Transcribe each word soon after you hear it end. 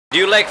Do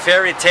you like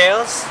fairy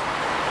tales?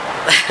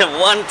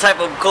 One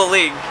type of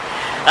colleague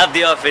at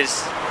the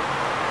office,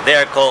 they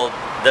are called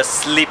the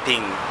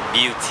Sleeping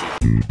Beauty.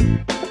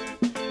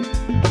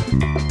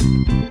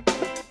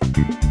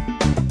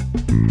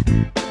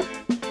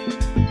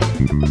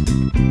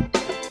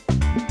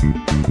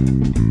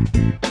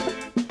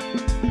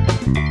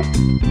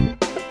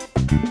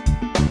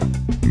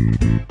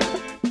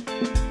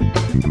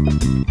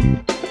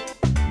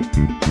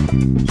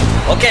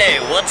 Okay,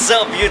 what's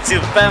up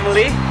YouTube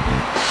family?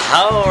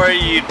 How are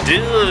you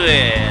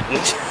doing?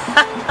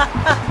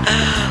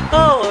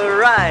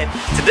 Alright,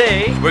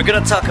 today we're gonna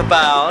talk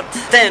about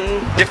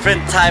 10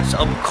 different types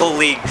of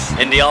colleagues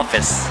in the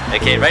office.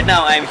 Okay, right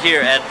now I'm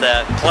here at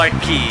the Clarke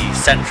Quay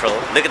Central.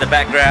 Look at the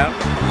background.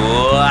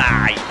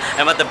 Wow.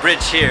 I'm at the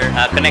bridge here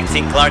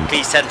connecting Clarke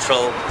Quay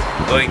Central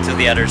going to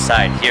the other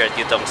side here at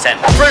Yutong Sen.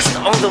 First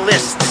on the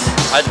list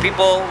are the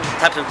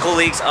types of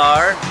colleagues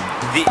are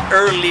the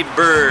early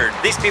bird.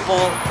 These people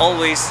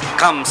always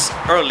comes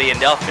early in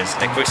the office.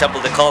 Like for example,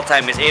 the call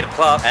time is 8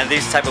 o'clock and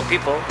these type of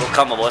people will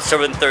come about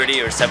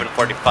 7:30 or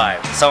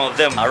 7:45. Some of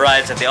them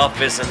arrives at the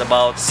office at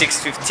about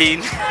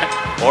 6:15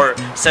 or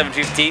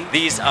 7:15.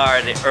 These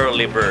are the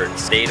early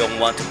birds. They don't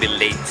want to be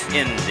late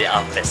in the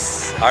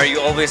office. Are you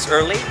always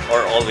early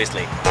or always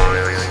late?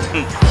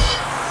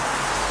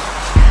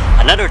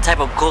 Another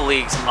type of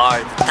colleagues are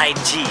the Tai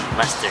Chi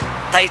master.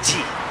 Tai Chi.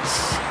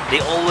 They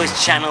always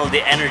channel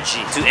the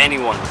energy to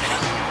anyone.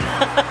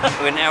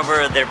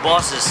 Whenever their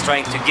boss is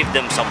trying to give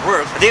them some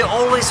work, they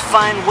always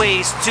find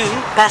ways to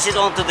pass it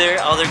on to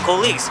their other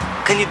colleagues.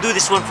 Can you do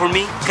this one for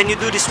me? Can you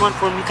do this one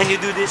for me? Can you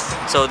do this?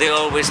 So they're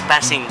always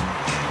passing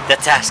the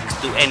task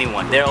to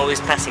anyone. They're always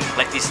passing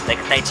like this,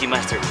 like a Tai Chi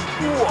master.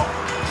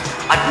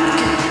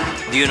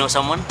 Do you know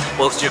someone?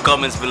 Post your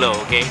comments below,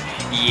 okay?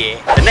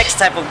 Yeah. The next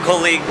type of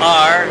colleague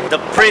are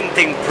the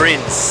printing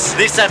prints.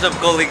 These types of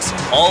colleagues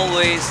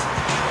always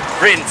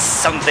print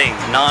something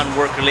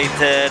non-work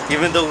related.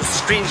 Even though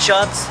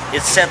screenshots,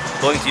 it's set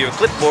going to your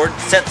clipboard,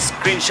 set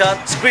screenshot,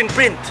 screen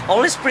print.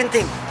 Always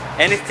printing.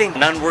 Anything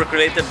non-work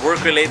related,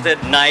 work related,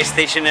 nice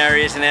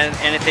stationaries and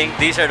anything.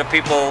 These are the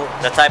people,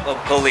 the type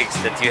of colleagues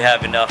that you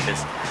have in the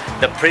office.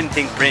 The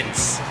printing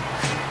prints.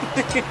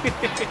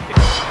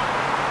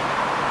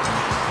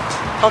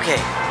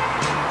 Okay,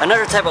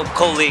 another type of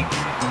colleague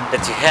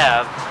that you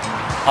have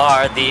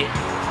are the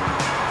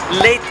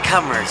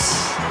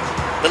latecomers.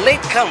 The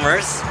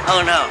latecomers,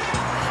 oh no,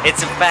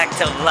 it's a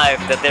fact of life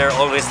that they're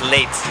always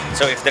late.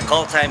 So if the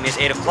call time is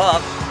 8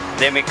 o'clock,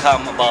 they may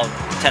come about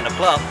 10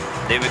 o'clock,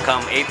 they may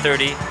come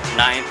 8:30,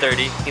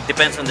 9:30, it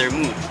depends on their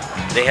mood.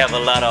 They have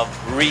a lot of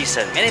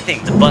reason.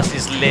 Anything, the bus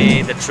is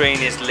late, the train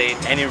is late,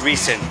 any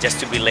reason just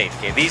to be late.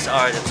 Okay, these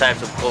are the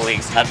types of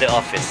colleagues at the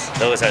office.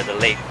 Those are the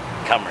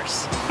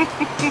latecomers.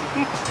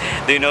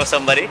 Do you know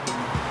somebody?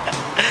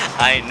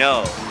 I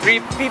know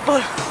 3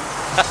 people.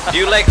 Do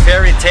you like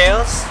fairy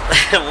tales?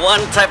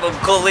 One type of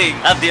colleague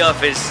at the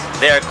office,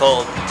 they are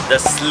called the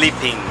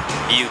Sleeping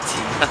Beauty.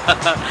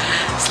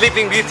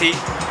 Sleeping Beauty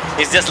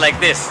is just like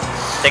this.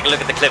 Take a look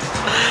at the clip.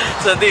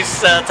 So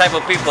these type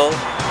of people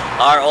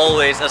are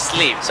always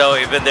asleep. So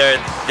even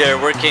they're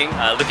working,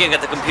 looking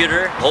at the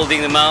computer,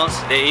 holding the mouse,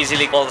 they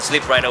easily fall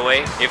asleep right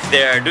away. If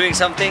they're doing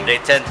something, they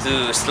tend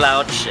to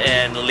slouch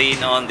and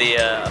lean on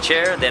the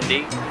chair, then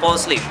they fall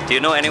asleep. Do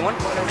you know anyone?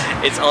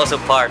 It's also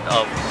part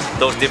of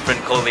those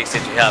different colleagues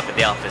that you have at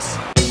the office.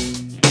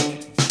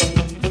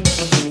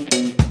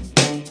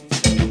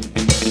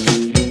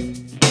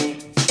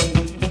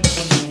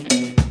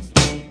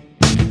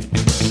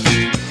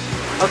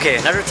 Okay,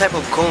 another type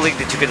of colleague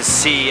that you can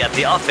see at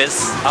the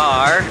office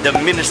are the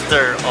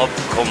Minister of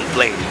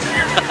Complaint.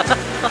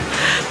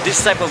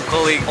 This type of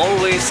colleague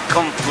always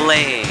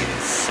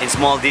complains in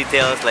small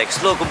details like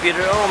slow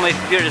computer, oh my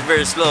computer is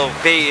very slow,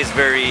 pay is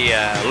very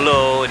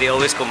low, they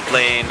always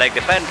complain, like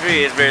the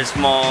pantry is very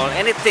small,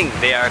 anything,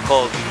 they are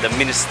called the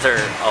Minister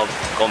of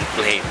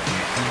Complaint.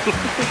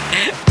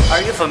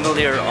 Are you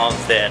familiar of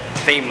that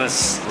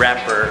famous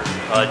rapper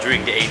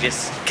during the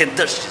 80s? Can't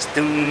touch this.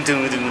 Doom,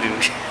 doom, doom, doom.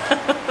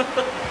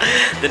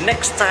 The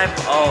next type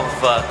of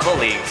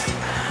colleagues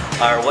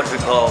are what we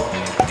call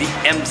the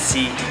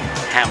MC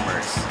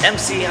hammers.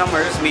 MC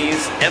hammers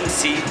means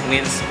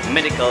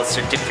medical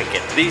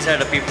certificate. These are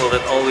the people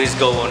that always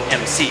go on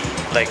MC,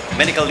 like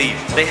medical leave.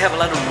 They have a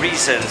lot of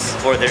reasons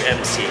for their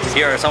MC.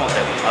 Here are some of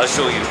them. I'll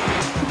show you.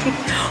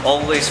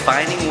 Always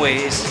finding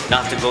ways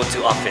not to go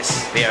to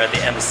office. They are the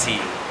MC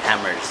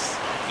hammers.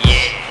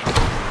 Yeah.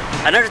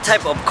 Another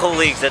type of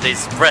colleagues that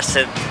is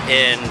present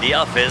in the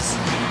office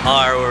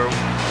are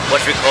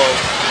what we call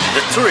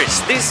the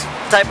tourists. These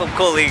type of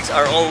colleagues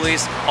are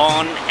always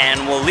on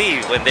annual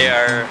leave. When they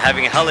are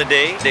having a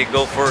holiday, they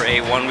go for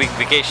a 1-week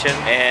vacation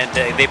and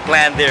they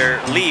plan their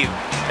leave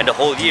and the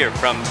whole year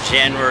from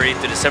January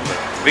to December.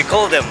 We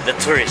call them the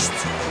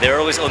tourists. They're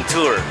always on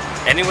tour,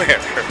 anywhere.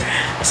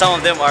 Some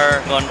of them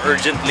are on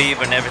urgent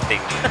leave and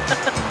everything.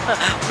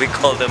 We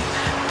call them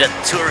the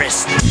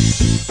tourists.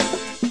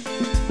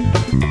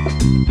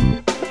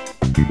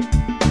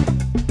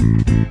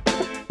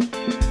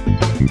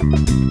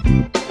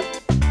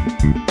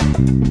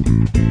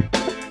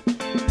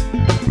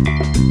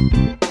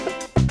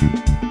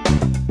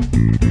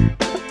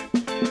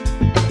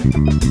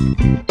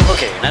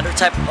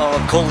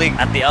 call a colleague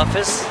at the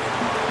office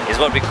is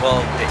what we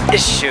call the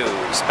issue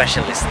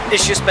specialist.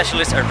 Issue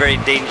specialists are very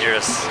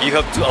dangerous. You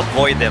have to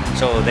avoid them.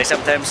 So they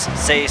sometimes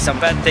say some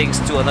bad things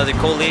to another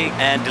colleague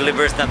and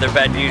delivers another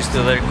bad news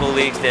to other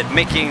colleagues, that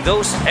making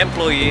those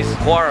employees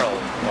quarrel,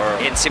 or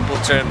in simple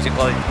terms you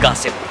call it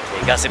gossip.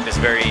 Okay? Gossip is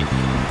very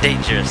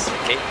dangerous,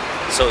 okay?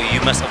 So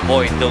you must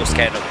avoid those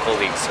kind of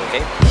colleagues,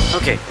 okay?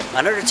 Okay,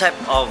 another type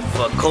of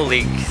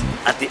colleague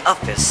at the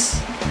office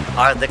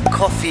are the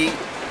coffee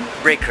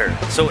breaker.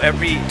 So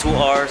every 2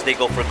 hours they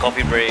go for a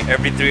coffee break,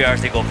 every 3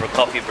 hours they go for a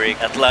coffee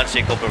break, at lunch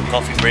they go for a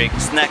coffee break,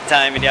 snack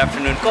time in the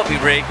afternoon, coffee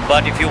break.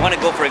 But if you want to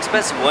go for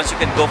expensive ones, you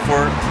can go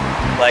for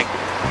like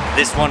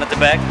this one at the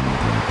back,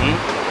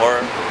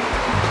 or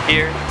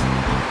here,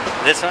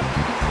 this one.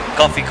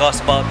 Coffee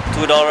costs about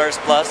 $2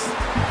 plus,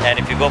 and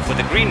if you go for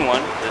the green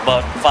one, it's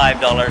about $5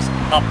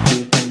 up.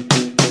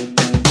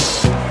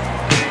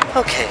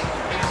 Okay,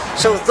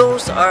 so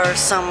those are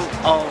some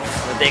of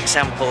the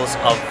examples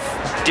of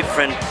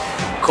different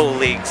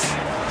colleagues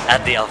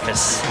at the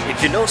office.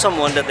 If you know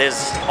someone that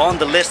is on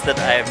the list that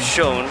I have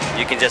shown,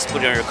 you can just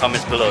put it in your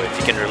comments below if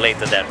you can relate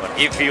to that one.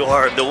 If you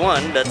are the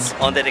one that's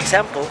on that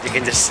example, you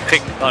can just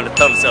click on the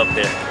thumbs up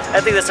there.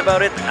 I think that's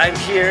about it. I'm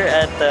here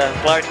at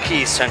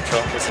Blaire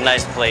Central. It's a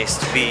nice place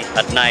to be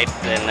at night,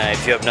 and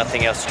if you have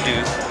nothing else to do,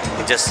 you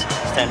can just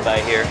stand by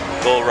here,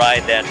 go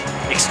ride that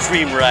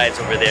extreme rides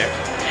over there.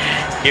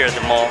 Here at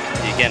the mall,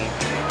 you can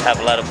have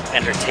a lot of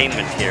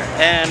entertainment here.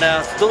 And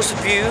those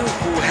of you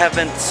who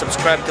haven't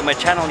subscribed to my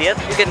channel yet,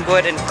 you can go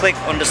ahead and click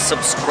on the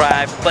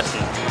subscribe button.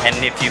 And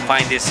if you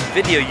find this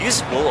video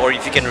useful, or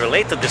if you can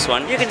relate to this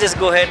one, you can just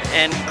go ahead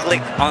and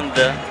click on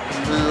the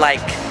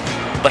like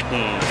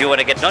button. If you want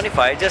to get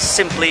notified, just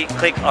simply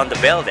click on the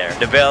bell there.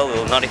 The bell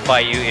will notify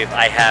you if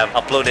I have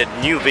uploaded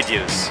new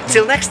videos.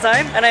 Till next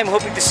time, and I'm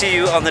hoping to see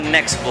you on the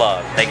next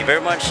vlog. Thank you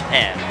very much,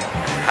 and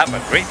have a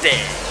great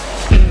day.